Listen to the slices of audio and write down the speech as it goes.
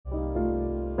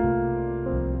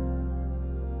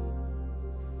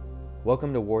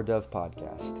Welcome to War Dove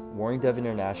Podcast. Warring Dove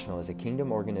International is a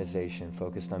kingdom organization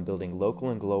focused on building local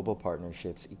and global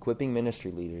partnerships, equipping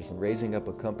ministry leaders, and raising up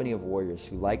a company of warriors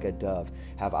who, like a dove,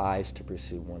 have eyes to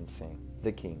pursue one thing,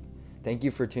 the King. Thank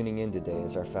you for tuning in today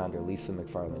as our founder, Lisa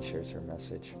McFarland, shares her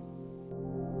message.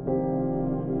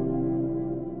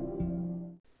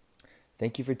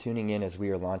 Thank you for tuning in as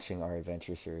we are launching our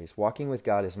adventure series. Walking with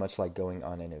God is much like going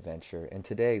on an adventure, and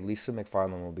today Lisa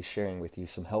McFarland will be sharing with you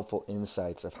some helpful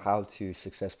insights of how to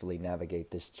successfully navigate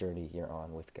this journey you're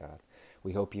on with God.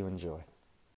 We hope you enjoy.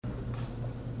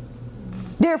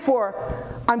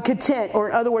 Therefore, I'm content, or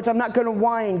in other words, I'm not going to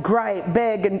whine, gripe,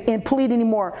 beg, and plead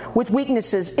anymore with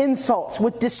weaknesses, insults,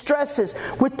 with distresses,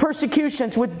 with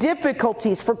persecutions, with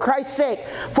difficulties for Christ's sake.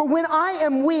 For when I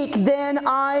am weak, then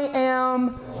I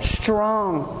am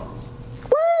strong.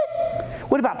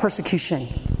 What about persecution?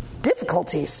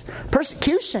 Difficulties,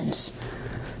 persecutions,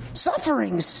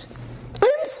 sufferings,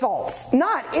 insults,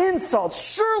 not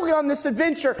insults. Surely on this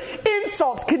adventure,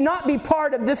 insults could not be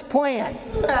part of this plan.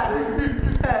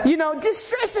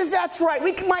 Distresses, that's right.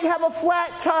 We might have a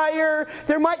flat tire.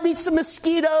 There might be some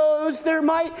mosquitoes. There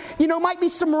might be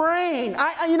some rain.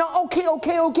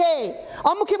 Okay.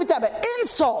 I'm okay with that. But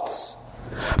insults,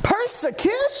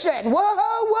 persecution,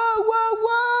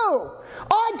 whoa.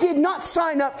 I did not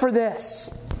sign up for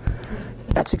this.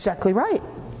 That's exactly right.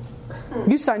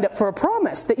 You signed up for a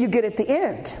promise that you get at the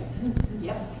end.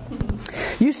 Yep.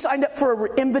 You signed up for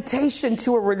an invitation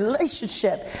to a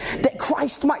relationship that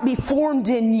Christ might be formed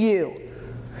in you.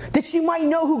 That you might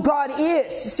know who God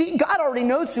is. See, God already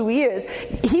knows who He is.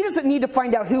 He doesn't need to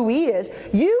find out who He is.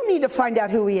 You need to find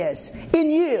out who He is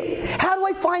in you. How do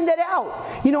I find that out?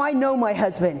 I know my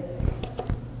husband.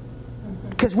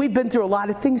 Because we've been through a lot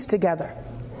of things together.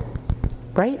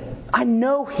 Right? I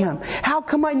know him. How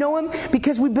come I know him?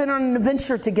 Because we've been on an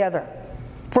adventure together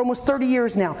for almost 30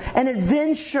 years now. An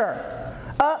adventure.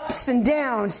 Ups and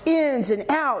downs, ins and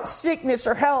outs, sickness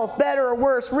or health, better or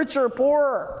worse, richer or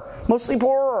poorer. Mostly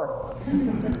poorer.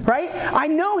 Right? I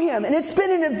know him, and it's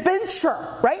been an adventure.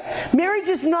 Right? Marriage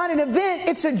is not an event,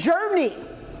 it's a journey.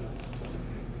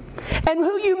 And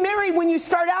who you marry when you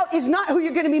start out is not who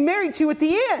you're going to be married to at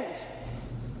the end.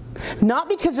 Not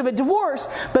because of a divorce,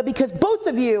 but because both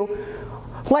of you,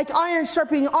 like iron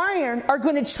sharpening iron, are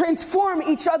going to transform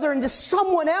each other into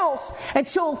someone else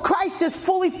until Christ is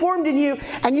fully formed in you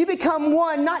and you become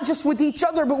one, not just with each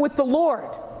other, but with the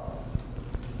Lord.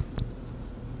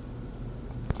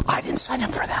 I didn't sign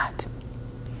up for that.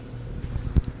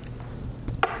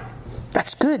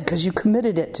 That's good because you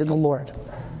committed it to the Lord.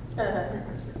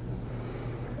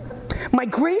 My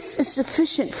grace is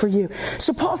sufficient for you.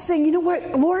 So Paul's saying, you know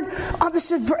what, Lord,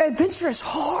 this adventure is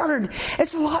hard.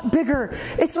 It's a lot bigger.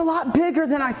 It's a lot bigger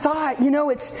than I thought.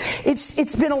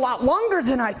 It's been a lot longer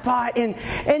than I thought, and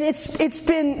it's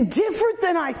been different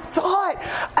than I thought.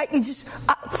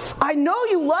 I know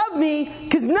you love me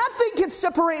because nothing can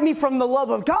separate me from the love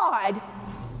of God.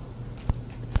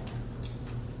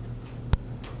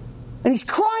 And he's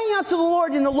crying out to the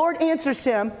Lord, and the Lord answers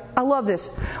him. I love this.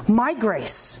 My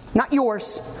grace, not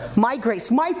yours, my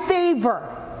grace, my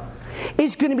favor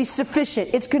is going to be sufficient.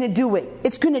 It's going to do it.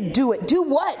 It's going to do it. Do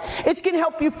what? It's going to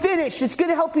help you finish. It's going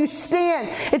to help you stand.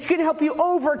 It's going to help you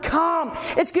overcome.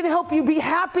 It's going to help you be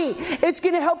happy. It's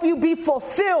going to help you be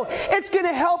fulfilled. It's going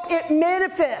to help it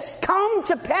manifest, come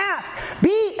to pass, be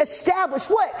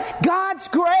established. What? God's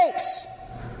grace.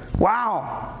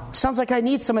 Wow. Sounds like I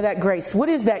need some of that grace. What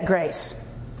is that grace?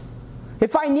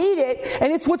 If I need it,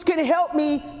 and it's what's going to help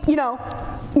me,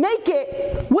 make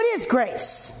it, what is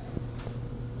grace?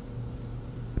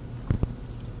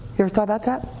 You ever thought about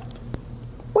that?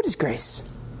 What is grace?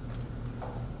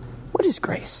 What is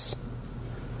grace?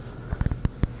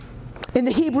 In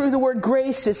the Hebrew, the word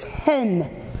grace is hen.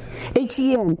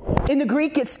 H-E-N. In the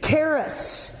Greek, it's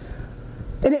charis.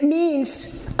 And it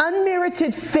means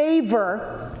unmerited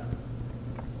favor.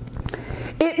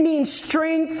 It means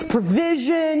strength,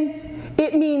 provision.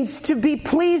 It means to be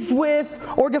pleased with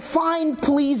or to find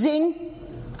pleasing.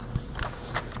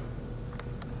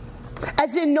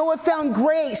 As in Noah found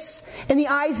grace in the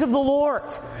eyes of the Lord.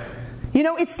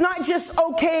 It's not just,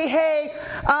 okay, hey,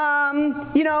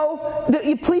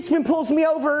 the policeman pulls me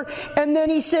over and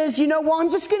then he says, I'm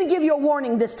just going to give you a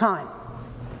warning this time.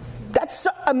 That's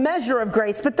a measure of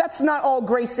grace, but that's not all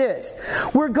grace is.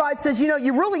 Where God says,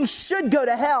 you really should go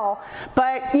to hell,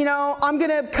 but, I'm going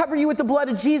to cover you with the blood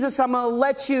of Jesus. I'm going to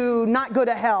let you not go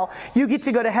to hell. You get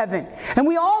to go to heaven. And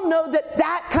we all know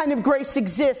that kind of grace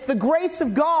exists. The grace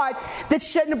of God that's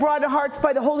shed abroad in our hearts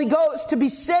by the Holy Ghost to be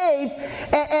saved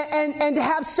and to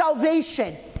have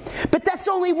salvation. But that's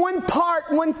only one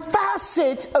part, one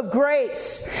facet of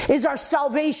grace is our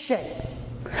salvation.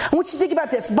 I want you to think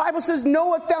about this. The Bible says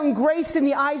Noah found grace in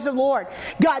the eyes of the Lord.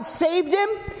 God saved him.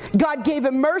 God gave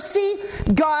him mercy.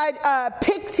 God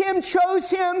picked him, chose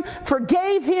him,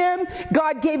 forgave him.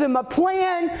 God gave him a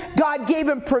plan. God gave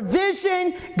him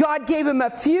provision. God gave him a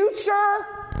future.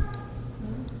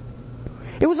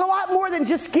 It was a lot more than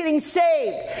just getting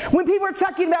saved. When people are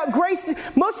talking about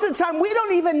grace, most of the time we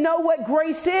don't even know what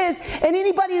grace is. And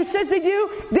anybody who says they do,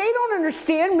 they don't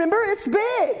understand. Remember, it's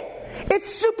big. It's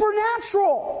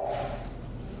supernatural.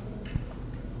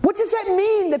 What does that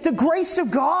mean, that the grace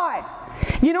of God?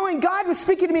 You know, and God was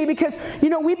speaking to me because, you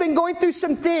know, we've been going through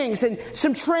some things and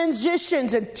some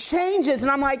transitions and changes.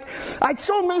 And I'm like, I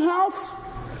sold my house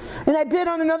and I bid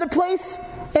on another place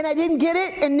and I didn't get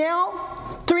it. And now,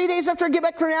 3 days after I get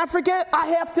back from Africa, I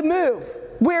have to move.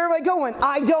 Where am I going?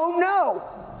 I don't know.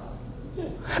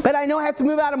 But I know I have to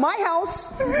move out of my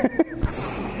house.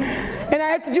 And I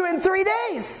have to do it in 3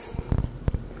 days.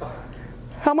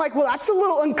 I'm like, well, that's a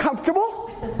little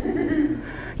uncomfortable.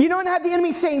 You know, and I have the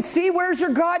enemy saying, see, where's your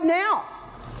God now?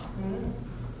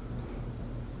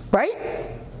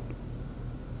 Right?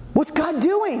 What's God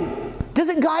doing?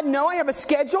 Doesn't God know I have a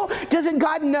schedule? Doesn't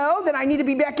God know that I need to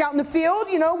be back out in the field?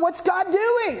 You know, what's God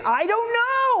doing? I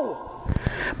don't know.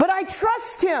 But I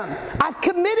trust Him. I've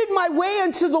committed my way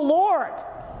unto the Lord.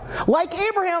 Like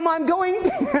Abraham, I'm going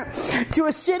to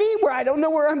a city where I don't know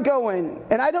where I'm going.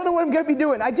 And I don't know what I'm going to be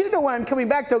doing. I do know when I'm coming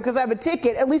back, though, because I have a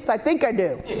ticket. At least I think I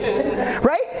do.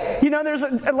 Right? You know,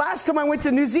 last time I went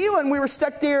to New Zealand, we were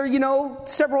stuck there, you know,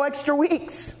 several extra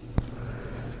weeks.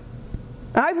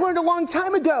 I've learned a long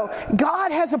time ago,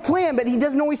 God has a plan, but He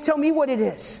doesn't always tell me what it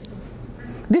is.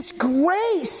 This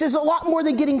grace is a lot more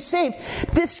than getting saved.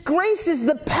 This grace is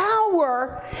the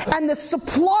power and the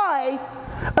supply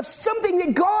of something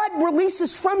that God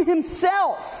releases from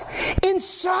Himself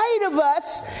inside of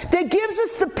us that gives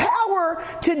us the power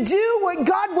to do what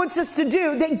God wants us to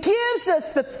do, that gives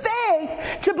us the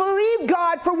faith to believe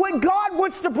God for what God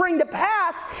wants to bring to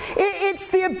pass. It's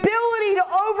the ability to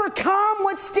overcome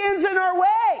what stands in our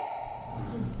way.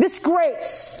 This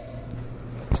grace.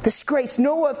 This grace.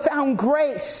 Noah found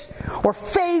grace or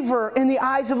favor in the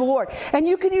eyes of the Lord. And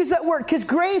you can use that word because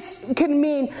grace can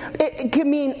mean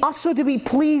also to be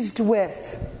pleased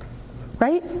with.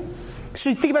 Right? So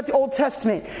you think about the Old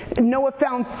Testament. Noah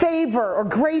found favor or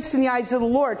grace in the eyes of the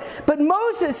Lord. But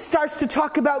Moses starts to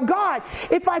talk about God.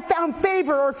 If I found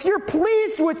favor or if you're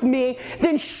pleased with me,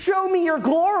 then show me your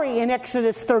glory in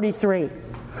Exodus 33.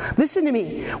 Listen to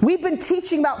me. We've been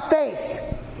teaching about faith.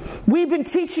 We've been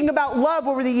teaching about love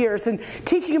over the years and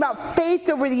teaching about faith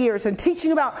over the years and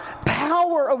teaching about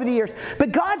power over the years.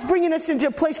 But God's bringing us into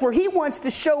a place where He wants to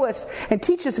show us and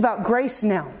teach us about grace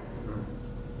now.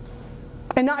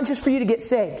 And not just for you to get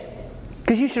saved,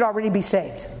 because you should already be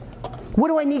saved. What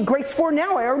do I need grace for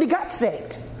now? I already got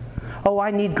saved. Oh,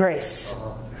 I need grace.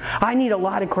 I need a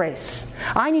lot of grace.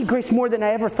 I need grace more than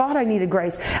I ever thought I needed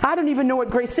grace. I don't even know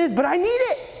what grace is, but I need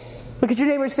it. Look at your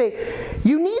neighbor and say,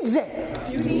 you needs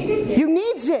it. You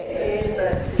needs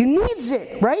it. You needs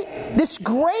it, right? This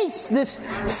grace, this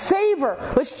favor.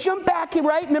 Let's jump back,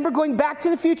 right? Remember going back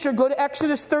to the future. Go to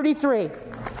Exodus 33.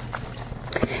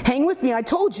 Hang with me, I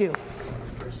told you.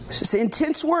 It's an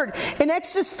intense word. In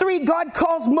Exodus 3, God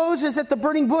calls Moses at the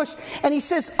burning bush, and He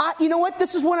says, you know what?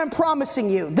 This is what I'm promising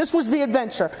you. This was the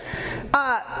adventure.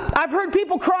 I've heard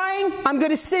people crying. I'm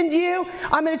going to send you.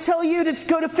 I'm going to tell you to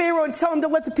go to Pharaoh and tell him to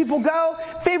let the people go.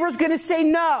 Pharaoh's going to say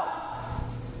no.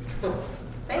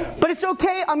 But it's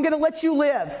okay. I'm going to let you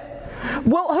live.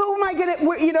 Well, who am I going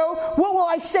to, you know, what will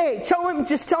I say?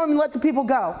 Just tell him to let the people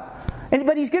go.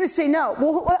 But he's going to say no.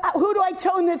 Well, who do I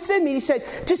tell him to send me? He said,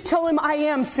 just tell him I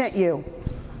am sent you.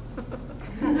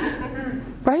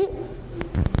 Right?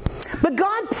 But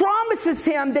God promises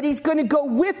him that He's going to go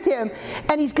with him,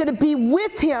 and He's going to be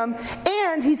with him,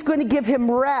 and He's going to give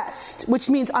him rest, which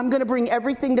means I'm going to bring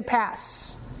everything to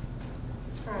pass.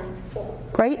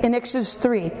 Right? In Exodus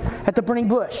 3, at the burning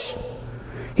bush.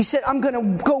 He said, I'm going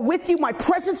to go with you. My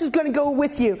presence is going to go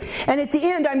with you. And at the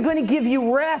end, I'm going to give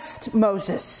you rest,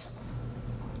 Moses.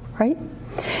 Right?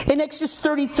 In Exodus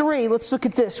 33, let's look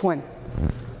at this one.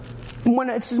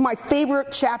 This is my favorite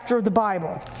chapter of the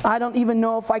Bible. I don't even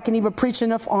know if I can even preach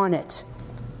enough on it.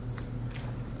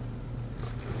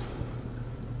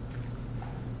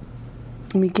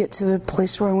 Let me get to the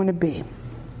place where I want to be.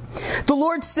 The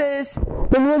Lord says,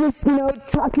 the Lord is,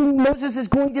 talking. Moses is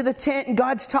going to the tent and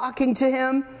God's talking to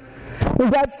him.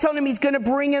 When God's telling him he's going to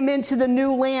bring him into the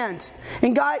new land.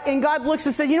 And God looks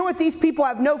and says, you know what? These people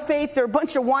have no faith. They're a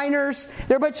bunch of whiners.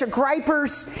 They're a bunch of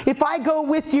gripers. If I go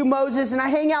with you, Moses, and I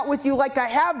hang out with you like I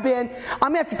have been,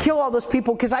 I'm going to have to kill all those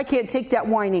people because I can't take that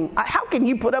whining. How can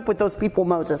you put up with those people,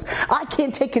 Moses? I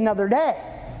can't take another day.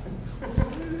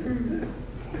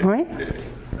 Right?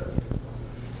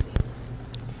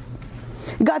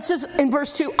 God says in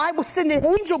verse 2, I will send an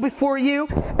angel before you,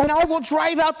 and I will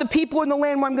drive out the people in the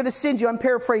land where I'm going to send you. I'm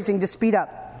paraphrasing to speed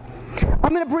up.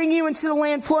 I'm going to bring you into the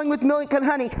land flowing with milk and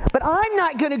honey, but I'm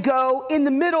not going to go in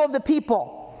the middle of the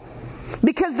people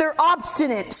because they're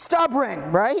obstinate,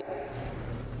 stubborn, right?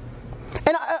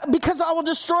 And because I will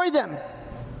destroy them.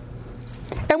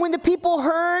 And when the people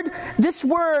heard this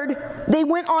word, they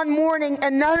went on mourning,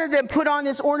 and none of them put on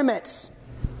his ornaments.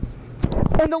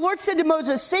 And the Lord said to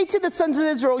Moses, say to the sons of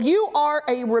Israel, you are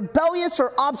a rebellious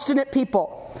or obstinate people.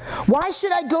 Why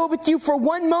should I go with you for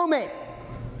one moment?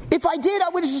 If I did, I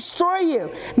would destroy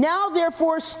you. Now,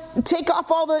 therefore, take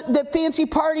off all the fancy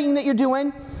partying that you're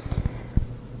doing.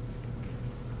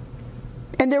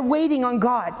 And they're waiting on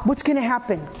God. What's going to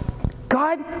happen?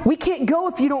 God, we can't go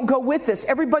if you don't go with us.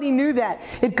 Everybody knew that.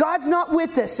 If God's not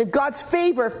with us, if God's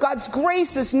favor, if God's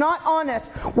grace is not on us,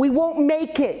 we won't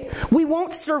make it. We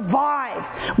won't survive.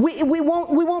 We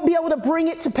won't be able to bring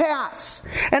it to pass.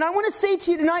 And I want to say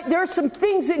to you tonight, there are some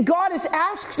things that God has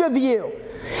asked of you.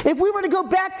 If we were to go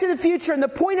back to the future and the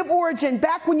point of origin,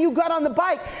 back when you got on the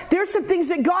bike, there's some things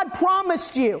that God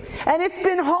promised you. And it's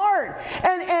been hard.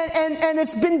 And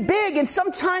it's been big. And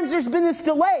sometimes there's been this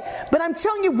delay. But I'm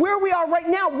telling you, where we are right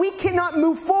now, we cannot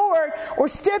move forward or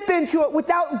step into it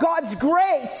without God's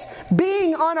grace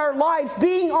being on our lives,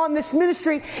 being on this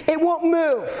ministry. It won't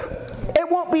move. It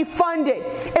won't be funded.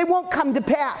 It won't come to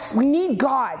pass. We need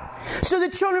God. So the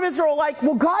children of Israel are like,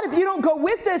 well, God, if you don't go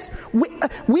with us,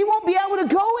 we won't be able to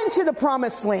go into the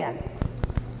promised land.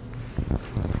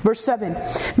 Verse 7.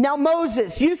 Now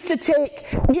Moses used to take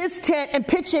his tent and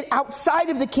pitch it outside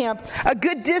of the camp, a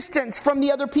good distance from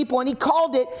the other people, and he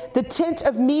called it the tent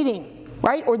of meeting,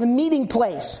 right? Or the meeting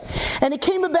place. And it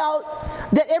came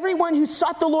about that everyone who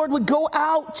sought the Lord would go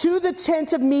out to the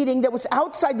tent of meeting that was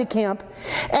outside the camp.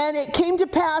 And it came to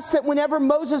pass that whenever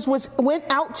Moses went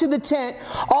out to the tent,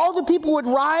 all the people would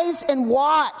rise and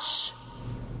watch.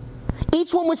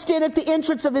 Each one would stand at the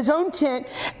entrance of his own tent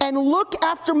and look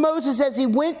after Moses as he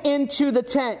went into the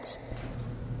tent.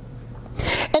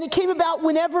 And it came about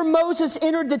whenever Moses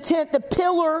entered the tent, the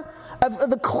pillar of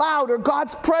the cloud or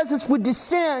God's presence would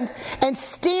descend and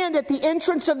stand at the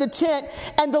entrance of the tent,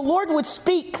 and the Lord would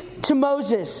speak to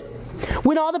Moses.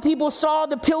 When all the people saw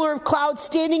the pillar of cloud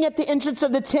standing at the entrance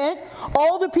of the tent,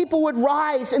 all the people would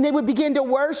rise and they would begin to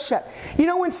worship. You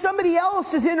know, when somebody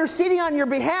else is interceding on your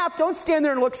behalf, don't stand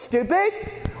there and look stupid.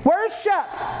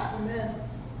 Worship. Amen.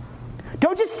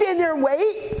 Don't just stand there and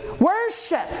wait.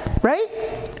 Worship, right?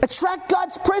 Attract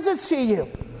God's presence to you.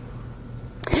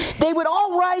 They would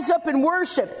all rise up and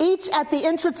worship, each at the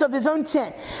entrance of his own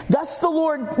tent. Thus the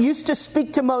Lord used to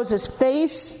speak to Moses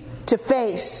face to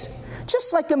face,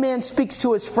 just like a man speaks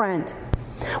to his friend.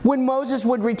 When Moses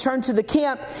would return to the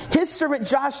camp, his servant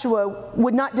Joshua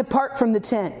would not depart from the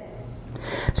tent.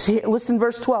 See, listen,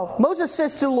 verse 12. Moses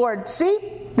says to the Lord, see,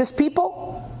 this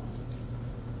people?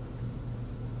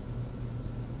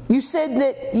 You said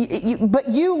that, but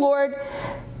you, Lord,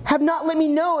 have not let me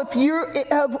know if you're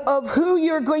of who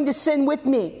you're going to send with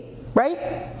me,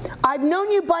 right? I've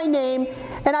known you by name,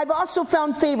 and I've also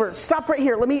found favor. Stop right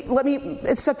here. Let me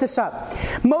set this up.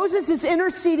 Moses is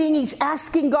interceding. He's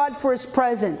asking God for his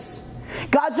presence.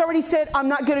 God's already said, I'm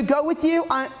not going to go with you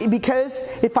because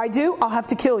if I do, I'll have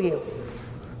to kill you.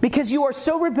 Because you are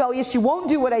so rebellious, you won't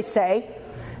do what I say.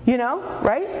 You know,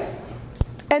 right?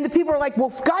 And the people are like, well,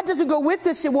 if God doesn't go with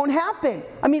us, it won't happen.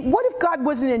 I mean, what if God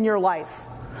wasn't in your life?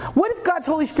 What if God's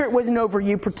Holy Spirit wasn't over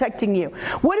you, protecting you?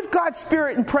 What if God's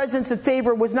Spirit and presence and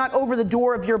favor was not over the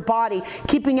door of your body,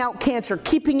 keeping out cancer,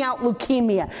 keeping out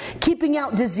leukemia, keeping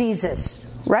out diseases?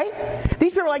 Right?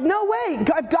 These people are like, no way.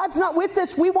 If God's not with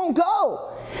us, we won't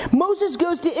go. Moses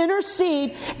goes to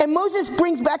intercede, and Moses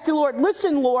brings back to the Lord,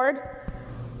 listen, Lord.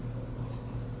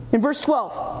 In verse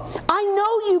 12, I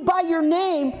know you by your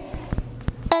name,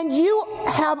 and you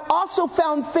have also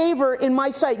found favor in my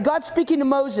sight. God speaking to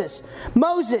Moses.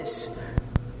 Moses,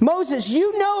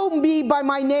 you know me by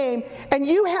my name, and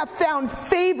you have found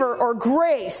favor or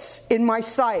grace in my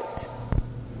sight.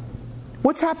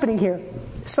 What's happening here?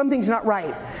 Something's not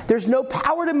right. There's no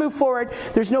power to move forward.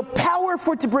 There's no power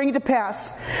for it to bring it to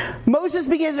pass. Moses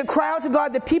begins to cry out to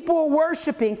God. The people are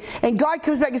worshiping, and God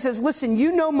comes back and says, listen,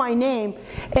 you know my name,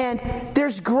 and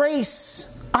there's grace.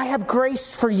 I have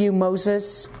grace for you,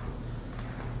 Moses.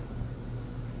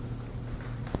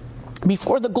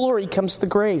 Before the glory comes the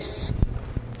grace.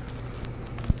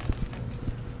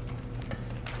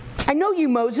 I know you,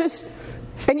 Moses,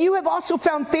 and you have also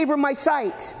found favor in my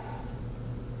sight.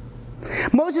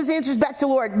 Moses answers back to the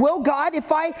Lord, well, God,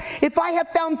 if I have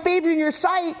found favor in your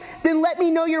sight, then let me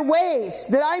know your ways,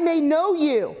 that I may know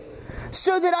you,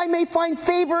 so that I may find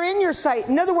favor in your sight.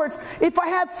 In other words, if I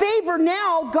have favor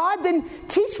now, God, then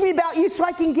teach me about you so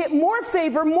I can get more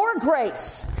favor, more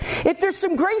grace. If there's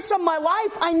some grace on my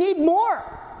life, I need more.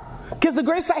 Because the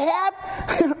grace I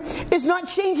have is not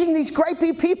changing these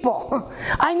gripey people.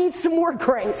 I need some more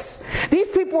grace. These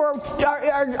people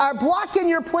are blocking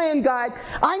your plan, God.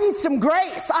 I need some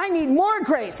grace. I need more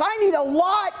grace. I need a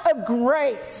lot of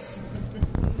grace.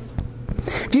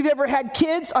 If you've ever had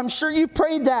kids, I'm sure you've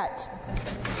prayed that.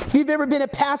 If you've ever been a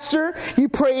pastor, you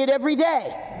pray it every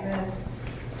day. Amen.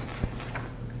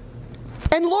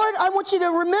 And Lord, I want you to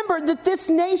remember that this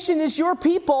nation is your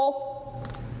people.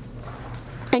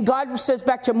 And God says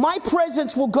back to him, my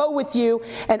presence will go with you,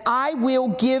 and I will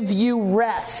give you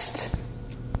rest.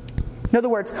 In other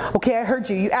words, okay, I heard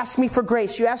you. You asked me for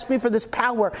grace. You asked me for this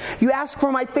power. You asked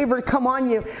for my favor to come on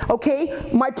you. Okay,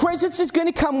 my presence is going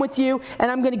to come with you,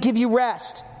 and I'm going to give you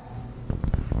rest.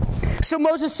 So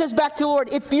Moses says back to the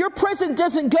Lord, if your presence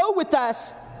doesn't go with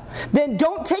us, then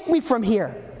don't take me from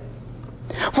here.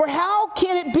 For how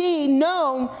can it be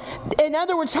known, in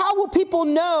other words, how will people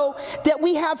know that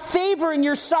we have favor in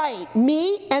your sight,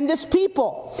 me and this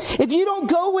people? If you don't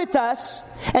go with us,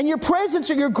 and your presence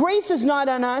or your grace is not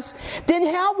on us, then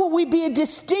how will we be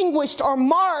distinguished or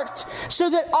marked so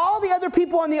that all the other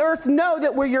people on the earth know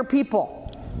that we're your people?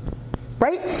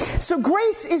 Right? So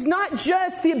grace is not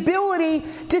just the ability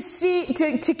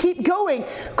to keep going.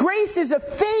 Grace is a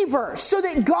favor so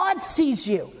that God sees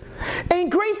you.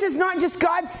 And grace is not just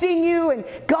God seeing you and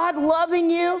God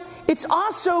loving you. It's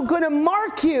also going to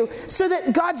mark you so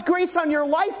that God's grace on your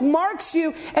life marks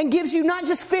you and gives you not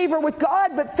just favor with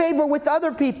God, but favor with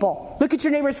other people. Look at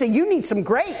your neighbor and say, you need some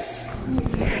grace.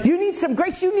 You need some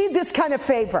grace. You need this kind of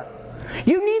favor.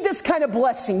 You need this kind of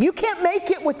blessing. You can't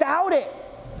make it without it.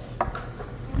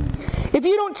 If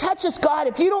you don't touch us, God,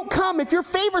 if you don't come, if your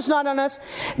favor's not on us,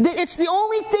 it's the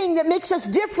only thing that makes us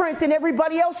different than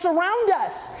everybody else around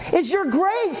us is your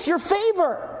grace, your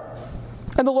favor.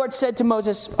 And the Lord said to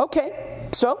Moses, okay,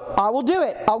 so I will do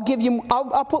it.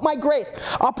 I'll put my grace.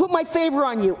 I'll put my favor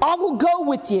on you. I will go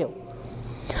with you.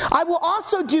 I will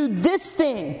also do this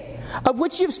thing of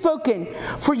which you've spoken,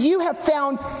 for you have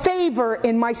found favor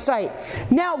in my sight.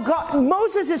 Now,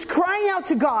 Moses is crying out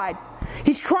to God.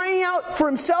 He's crying out for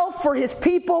himself, for his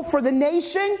people, for the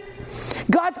nation.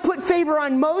 God's put favor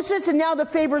on Moses, and now the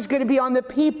favor is going to be on the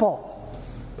people.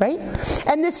 Right?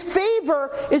 And this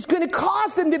favor is going to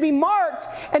cause them to be marked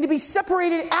and to be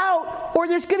separated out, or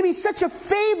there's going to be such a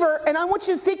favor, and I want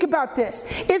you to think about this.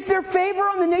 Is there favor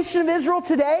on the nation of Israel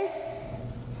today?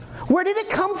 Where did it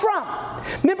come from?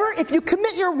 Remember, if you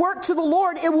commit your work to the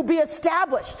Lord, it will be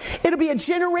established. It'll be a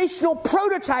generational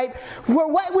prototype where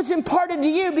what was imparted to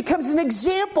you becomes an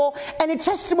example and a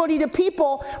testimony to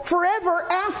people forever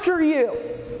after you.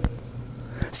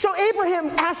 So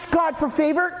Abraham asked God for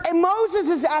favor, and Moses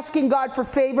is asking God for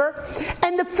favor,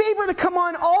 and the favor to come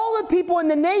on all the people in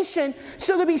the nation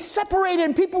so they'll be separated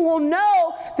and people will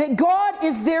know that God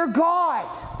is their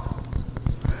God.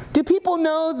 Do people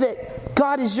know that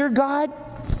God is your God?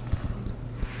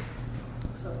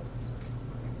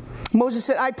 Moses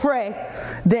said, I pray,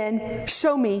 then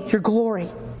show me your glory.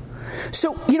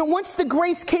 So, once the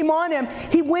grace came on him,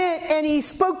 he went and he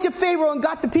spoke to Pharaoh and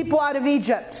got the people out of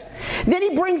Egypt. Then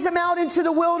he brings them out into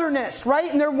the wilderness, right?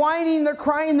 And they're whining, they're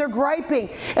crying, they're griping.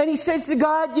 And he says to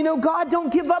God, God,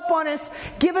 don't give up on us.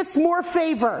 Give us more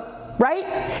favor. Right?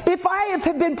 If I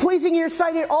have been pleasing in your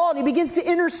sight at all, and he begins to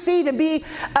intercede and be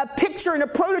a picture and a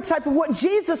prototype of what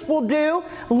Jesus will do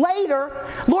later,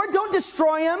 Lord, don't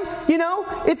destroy him.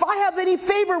 If I have any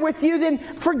favor with you, then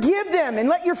forgive them and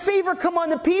let your favor come on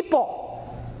the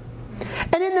people.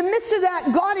 And in the midst of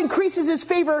that, God increases his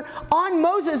favor on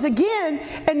Moses again,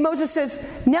 and Moses says,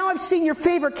 now I've seen your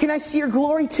favor, can I see your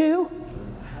glory too?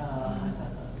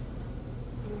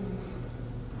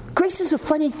 Grace is a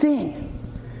funny thing.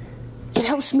 It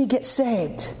helps me get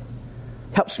saved.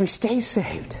 Helps me stay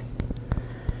saved.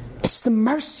 It's the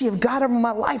mercy of God over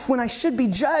my life when I should be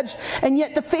judged, and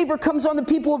yet the favor comes on the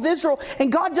people of Israel, and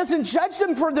God doesn't judge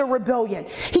them for their rebellion.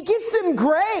 He gives them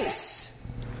grace.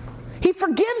 He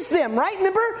forgives them, right?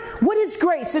 Remember, what is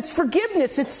grace? It's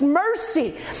forgiveness. It's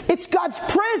mercy. It's God's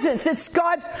presence. It's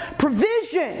God's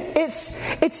provision.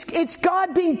 It's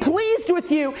God being pleased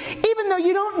with you, even though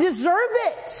you don't deserve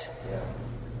it.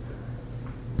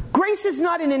 Grace is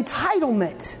not an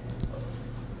entitlement.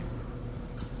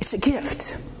 It's a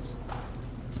gift.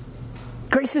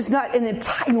 Grace is not an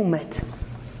entitlement.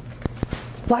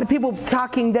 A lot of people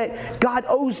talking that God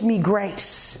owes me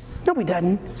grace. No, he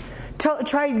doesn't.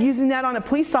 Try using that on a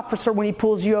police officer when he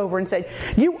pulls you over and say,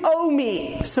 you owe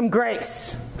me some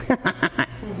grace.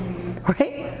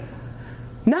 Right?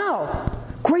 No.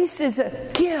 Grace is a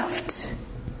gift.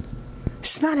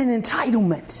 It's not an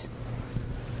entitlement.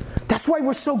 That's why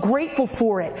we're so grateful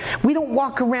for it. We don't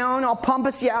walk around all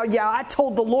pompous, yeah, I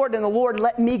told the Lord and the Lord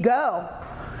let me go.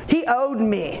 He owed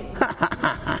me.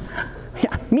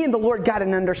 Yeah, me and the Lord got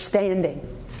an understanding.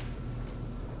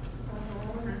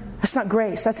 That's not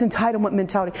grace. That's entitlement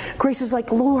mentality. Grace is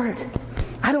like, Lord,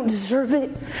 I don't deserve it.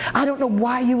 I don't know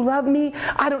why you love me.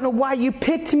 I don't know why you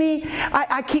picked me.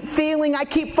 I keep failing. I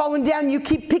keep falling down. You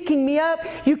keep picking me up.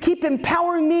 You keep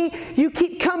empowering me. You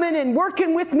keep coming and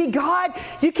working with me, God.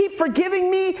 You keep forgiving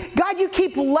me. God, you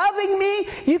keep loving me.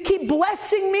 You keep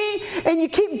blessing me. And you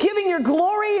keep giving your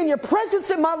glory and your presence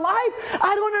in my life.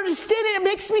 I don't understand it. It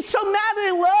makes me so mad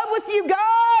and in love with you,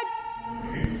 God.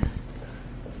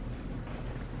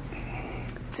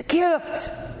 It's a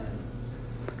gift.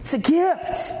 It's a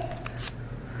gift.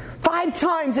 5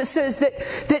 times it says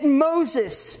that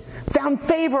Moses found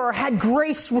favor or had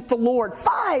grace with the Lord.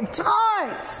 5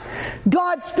 times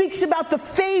God speaks about the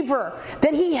favor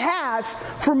that he has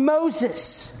for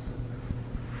Moses.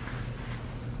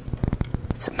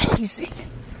 It's amazing.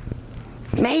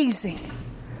 Amazing.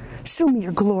 Show me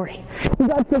your glory. And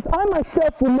God says, I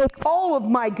myself will make all of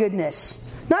my goodness,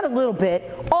 not a little bit,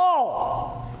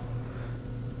 all.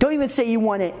 Don't even say you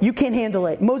want it. You can't handle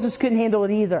it. Moses couldn't handle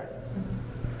it either.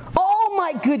 All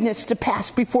my goodness to pass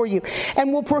before you,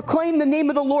 and will proclaim the name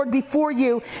of the Lord before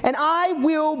you, and I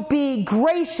will be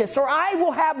gracious, or I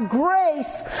will have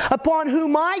grace upon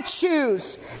whom I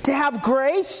choose to have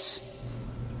grace.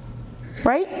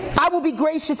 Right? I will be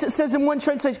gracious, it says in one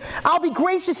translation. I'll be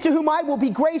gracious to whom I will be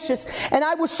gracious, and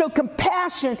I will show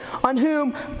compassion on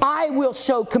whom I will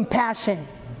show compassion.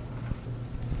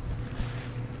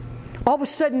 All of a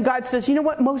sudden, God says, you know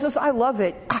what, Moses, I love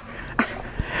it.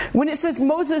 When it says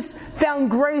Moses found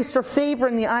grace or favor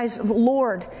in the eyes of the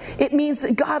Lord, it means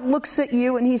that God looks at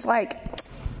you and he's like,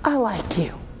 I like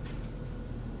you.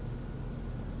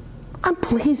 I'm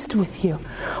pleased with you.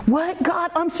 What,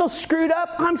 God? I'm so screwed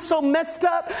up. I'm so messed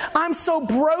up. I'm so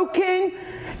broken.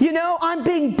 You know, I'm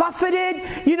being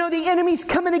buffeted. You know, the enemy's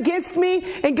coming against me.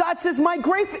 And God says, my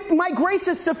grace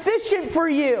is sufficient for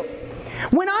you.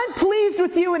 When I'm pleased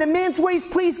with you and a man's ways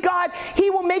please God,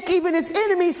 he will make even his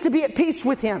enemies to be at peace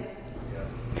with him.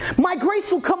 My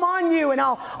grace will come on you, and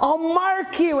I'll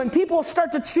mark you, and people will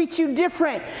start to treat you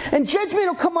different. And judgment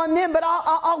will come on them, but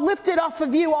I'll lift it off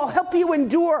of you. I'll help you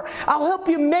endure. I'll help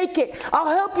you make it.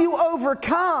 I'll help you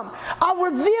overcome. I'll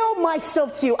reveal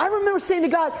myself to you. I remember saying to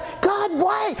God, God,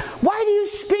 why do you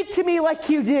speak to me like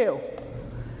you do?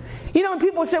 You know, and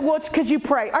people say, well, it's because you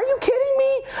pray. Are you kidding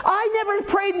me? I never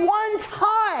prayed one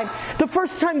time the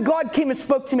first time God came and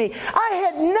spoke to me. I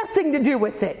had nothing to do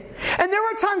with it. And there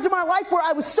were times in my life where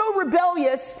I was so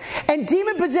rebellious and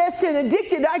demon-possessed and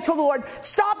addicted, I told the Lord,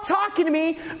 stop talking to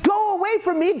me. Go away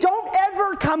from me. Don't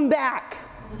ever come back.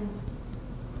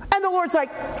 And the Lord's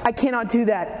like, I cannot do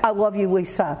that. I love you,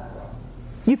 Lisa.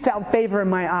 You found favor in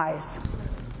my eyes.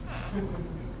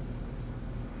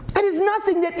 It is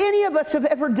nothing that any of us have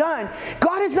ever done.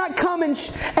 God has not come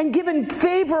and given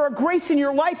favor or grace in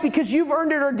your life because you've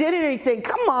earned it or did anything.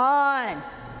 Come on.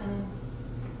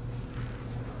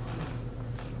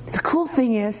 The cool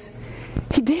thing is,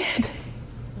 he did.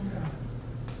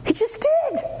 He just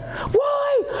did.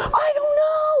 Why? I don't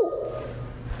know.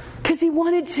 Because he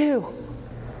wanted to.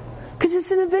 Because it's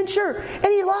an adventure. And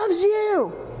he loves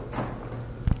you.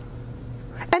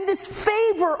 And this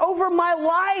favor over my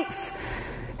life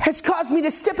has caused me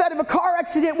to step out of a car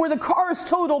accident where the car is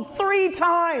totaled 3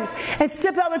 times and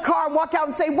step out of the car and walk out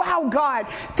and say, wow, God,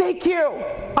 thank you.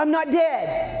 I'm not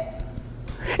dead.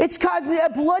 It's caused me a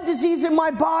blood disease in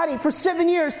my body for 7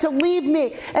 years to leave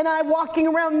me, and I'm walking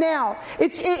around now.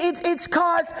 It's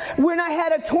caused when I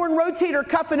had a torn rotator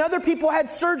cuff and other people had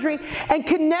surgery and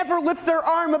could never lift their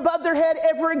arm above their head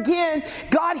ever again.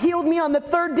 God healed me on the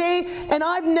 3rd day, and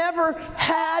I've never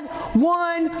had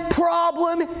one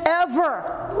problem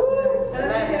ever.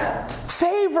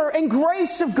 Favor and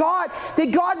grace of God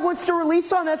that God wants to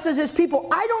release on us as His people.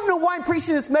 I don't know why I'm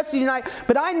preaching this message tonight,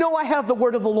 but I know I have the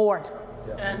word of the Lord.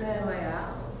 Amen.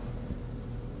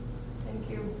 Thank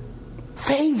you.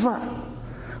 Favor.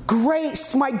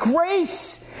 Grace. My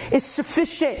grace is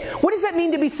sufficient. What does that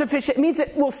mean to be sufficient? It means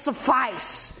it will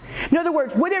suffice. In other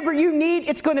words, whatever you need,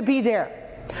 it's going to be there.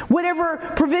 Whatever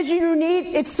provision you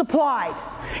need, it's supplied.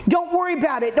 Don't worry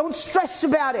about it. Don't stress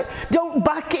about it. Don't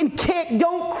buck and kick.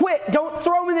 Don't quit. Don't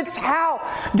throw in the towel.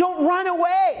 Don't run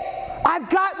away. I've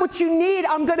got what you need.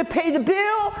 I'm going to pay the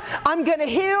bill. I'm going to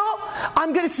heal.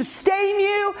 I'm going to sustain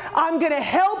you. I'm going to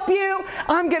help you.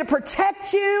 I'm going to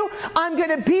protect you. I'm going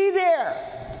to be there.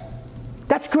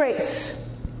 That's grace.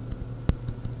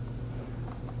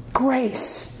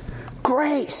 Grace.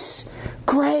 Grace.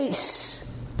 Grace.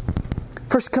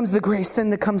 First comes the grace,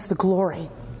 then comes the glory.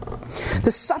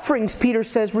 The sufferings, Peter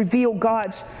says, reveal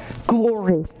God's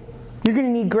glory. You're going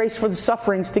to need grace for the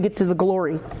sufferings to get to the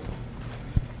glory.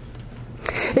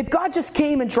 If God just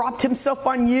came and dropped himself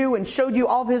on you and showed you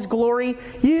all of his glory,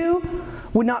 you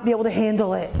would not be able to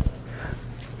handle it.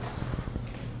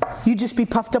 You'd just be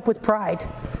puffed up with pride.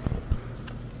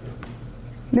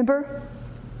 Remember?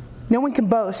 No one can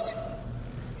boast.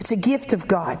 It's a gift of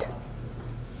God.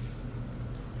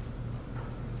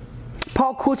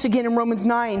 Paul quotes again in Romans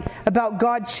 9 about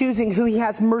God choosing who he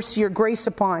has mercy or grace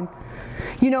upon.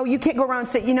 You can't go around and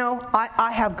say,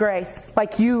 I have grace,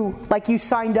 like you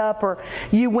signed up or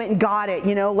you went and got it,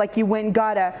 like you went and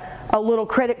got a little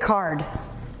credit card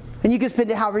and you can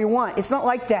spend it however you want. It's not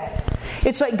like that.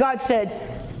 It's like God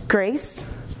said, grace,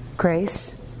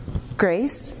 grace,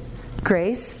 grace,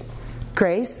 grace,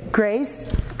 grace, grace,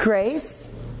 grace.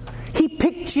 He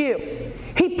picked you.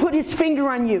 He put his finger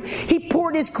on you. He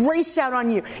poured his grace out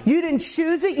on you. You didn't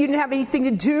choose it. You didn't have anything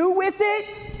to do with it.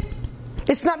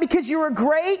 It's not because you were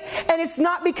great, and it's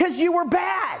not because you were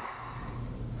bad.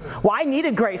 Well, I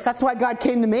needed grace. That's why God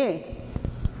came to me.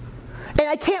 And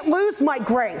I can't lose my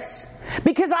grace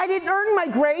because I didn't earn my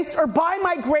grace or buy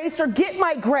my grace or get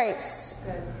my grace.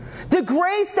 The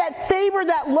grace, that favor,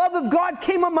 that love of God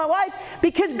came on my life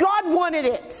because God wanted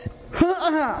it.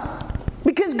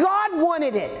 Because God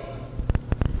wanted it.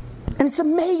 And it's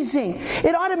amazing.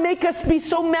 It ought to make us be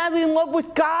so madly in love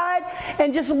with God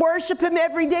and just worship him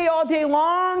every day, all day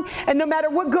long. And no matter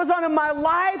what goes on in my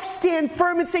life, stand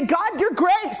firm and say, God, your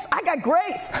grace. I got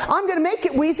grace. I'm going to make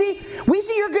it, Wheezy.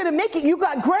 Wheezy, you're going to make it. You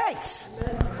got grace.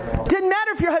 Doesn't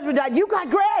matter if your husband died. You got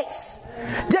grace.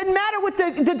 Doesn't matter what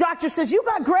the doctor says. You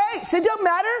got grace. It doesn't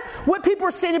matter what people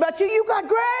are saying about you. You got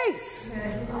grace.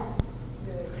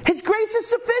 His grace is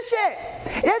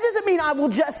sufficient. That doesn't mean I will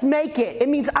just make it. It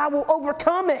means I will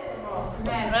overcome it.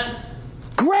 Amen.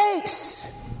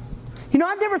 Grace.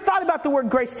 I've never thought about the word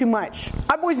grace too much.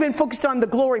 I've always been focused on the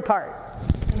glory part.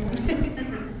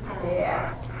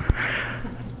 Yeah.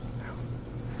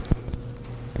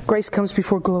 Grace comes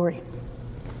before glory.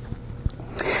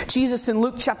 Jesus in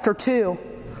Luke chapter 2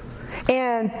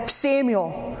 and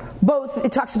Samuel, both,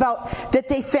 it talks about that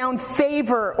they found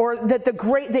favor, or that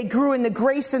they grew in the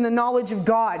grace and the knowledge of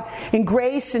God. In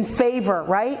grace and favor,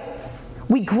 right?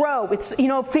 We grow. It's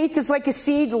faith is like a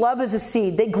seed, love is a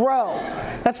seed. They grow.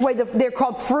 That's why they're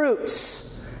called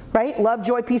fruits. Right? Love,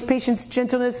 joy, peace, patience,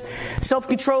 gentleness,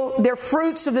 self-control. They're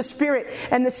fruits of the Spirit.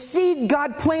 And the seed,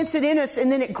 God plants it in us,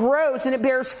 and then it grows and it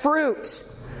bears fruit.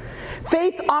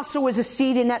 Faith also is a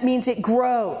seed, and that means it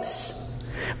grows.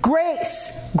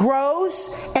 Grace grows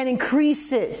and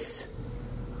increases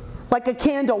like a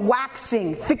candle,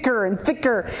 waxing thicker and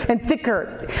thicker and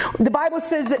thicker. The Bible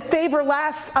says that favor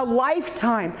lasts a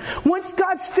lifetime. Once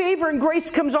God's favor and grace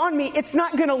comes on me, it's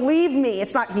not going to leave me.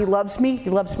 It's not, he loves me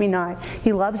not.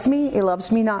 He loves me, he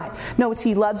loves me not. No, it's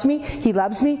he loves me, he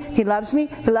loves me, he loves me,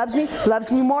 he loves me, he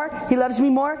loves me more, he loves me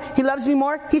more, he loves me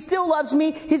more. He still loves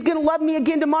me. He's going to love me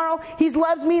again tomorrow. He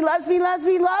loves me, loves me, loves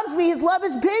me, loves me. His love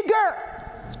is bigger.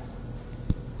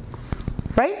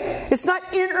 Right? It's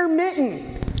not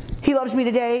intermittent. He loves me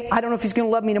today. I don't know if he's going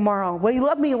to love me tomorrow. Well, he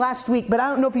loved me last week, but I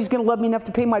don't know if he's going to love me enough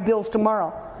to pay my bills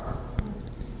tomorrow.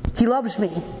 He loves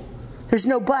me. There's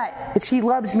no but. It's he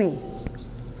loves me.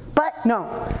 But,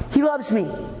 no. He loves me.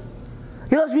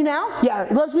 He loves me now? Yeah.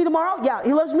 He loves me tomorrow? Yeah.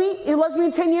 He loves me? He loves me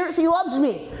in 10 years? He loves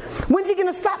me. When's he going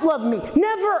to stop loving me?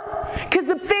 Never. Because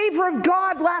the favor of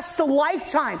God lasts a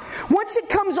lifetime. Once it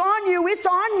comes on you, it's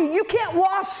on you. You can't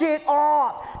wash it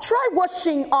off. Try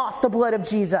washing off the blood of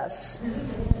Jesus.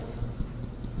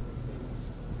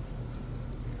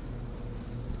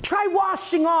 Try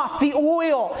washing off the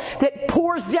oil that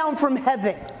pours down from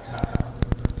heaven.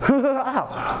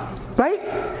 Right?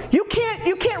 You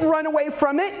can't run away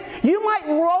from it. You might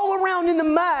roll around in the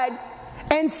mud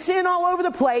and sin all over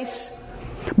the place.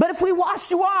 But if we wash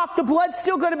you off, the blood's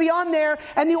still going to be on there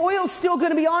and the oil's still going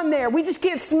to be on there. We just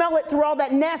can't smell it through all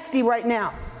that nasty right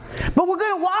now. But we're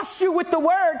going to wash you with the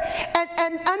word,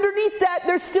 and underneath that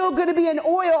there's still going to be an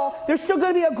oil, there's still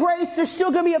going to be a grace, there's still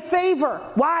going to be a favor.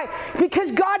 Why?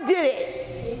 Because God did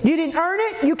it. You didn't earn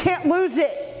it, you can't lose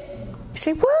it. You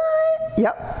say, what?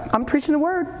 Yep, I'm preaching the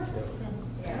word.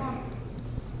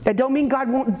 That don't mean God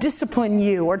won't discipline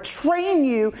you or train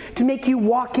you to make you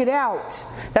walk it out.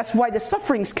 That's why the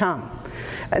sufferings come.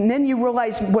 And then you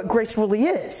realize what grace really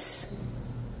is.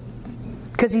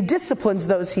 Because He disciplines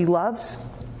those He loves.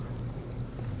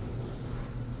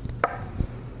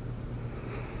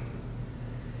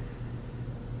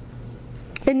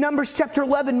 In Numbers chapter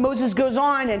 11, Moses goes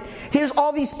on and here's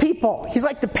all these people. He's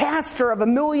like the pastor of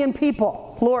 1 million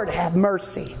people. Lord, have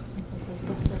mercy.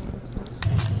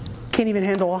 Can't even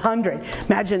handle 100.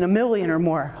 Imagine 1 million or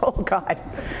more. Oh, God.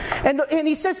 And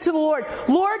he says to the Lord,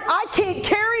 Lord, I can't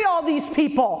carry all these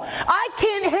people. I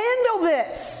can't handle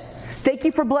this. Thank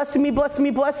you for blessing me, blessing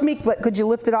me, blessing me. But could you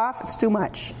lift it off? It's too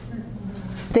much.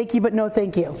 Thank you, but no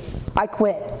thank you. I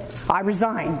quit. I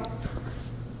resign.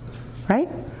 Right?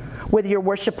 Whether you're a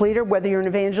worship leader, whether you're an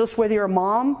evangelist, whether you're a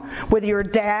mom, whether you're a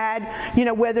dad,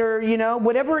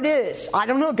 whatever it is. I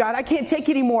don't know, God, I can't take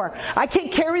it anymore. I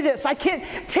can't carry this. I can't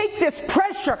take this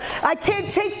pressure. I can't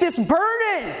take this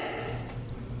burden.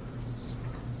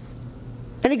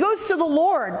 And he goes to the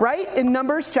Lord, right? In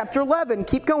Numbers chapter 11.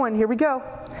 Keep going. Here we go.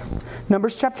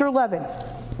 Numbers chapter 11.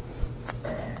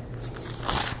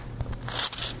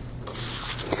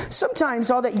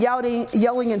 Sometimes all that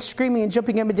yelling and screaming and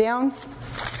jumping up and down,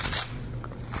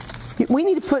 we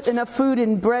need to put enough food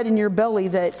and bread in your belly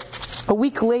that a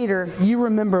week later you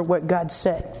remember what God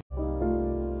said.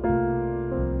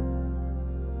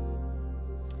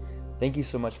 Thank you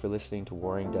so much for listening to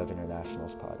Warring Dove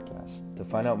International's podcast. To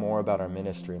find out more about our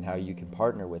ministry and how you can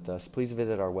partner with us, please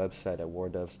visit our website at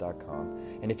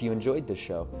wardoves.com. And if you enjoyed the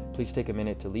show, please take a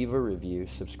minute to leave a review,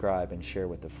 subscribe, and share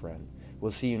with a friend.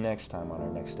 We'll see you next time on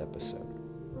our next episode.